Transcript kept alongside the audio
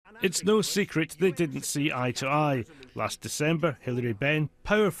It's no secret they didn't see eye to eye. Last December, Hilary Benn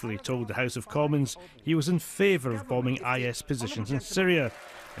powerfully told the House of Commons he was in favour of bombing IS positions in Syria,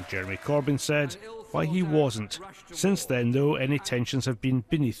 and Jeremy Corbyn said why he wasn't. Since then, though, any tensions have been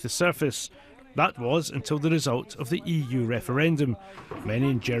beneath the surface. That was until the result of the EU referendum.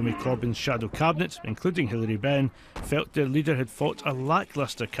 Many in Jeremy Corbyn's shadow cabinet, including Hilary Benn, felt their leader had fought a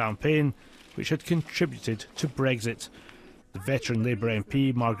lacklustre campaign which had contributed to Brexit. The veteran Labour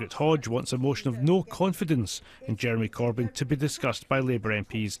MP Margaret Hodge wants a motion of no confidence in Jeremy Corbyn to be discussed by Labour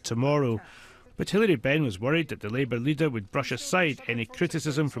MPs tomorrow. But Hilary Benn was worried that the Labour leader would brush aside any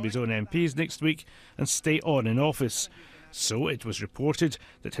criticism from his own MPs next week and stay on in office. So it was reported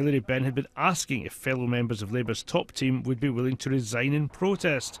that Hilary Benn had been asking if fellow members of Labour's top team would be willing to resign in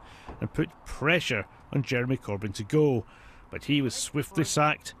protest and put pressure on Jeremy Corbyn to go. But he was swiftly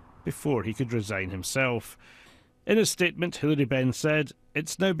sacked before he could resign himself. In a statement, Hilary Benn said,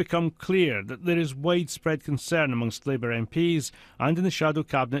 "It's now become clear that there is widespread concern amongst Labour MPs and in the shadow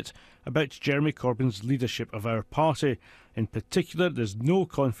cabinet about Jeremy Corbyn's leadership of our party. In particular, there's no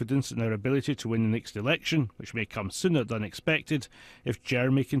confidence in our ability to win the next election, which may come sooner than expected, if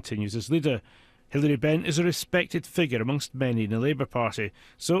Jeremy continues as leader." Hilary Benn is a respected figure amongst many in the Labour Party,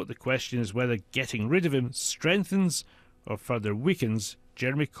 so the question is whether getting rid of him strengthens or further weakens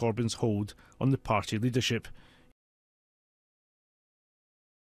Jeremy Corbyn's hold on the party leadership.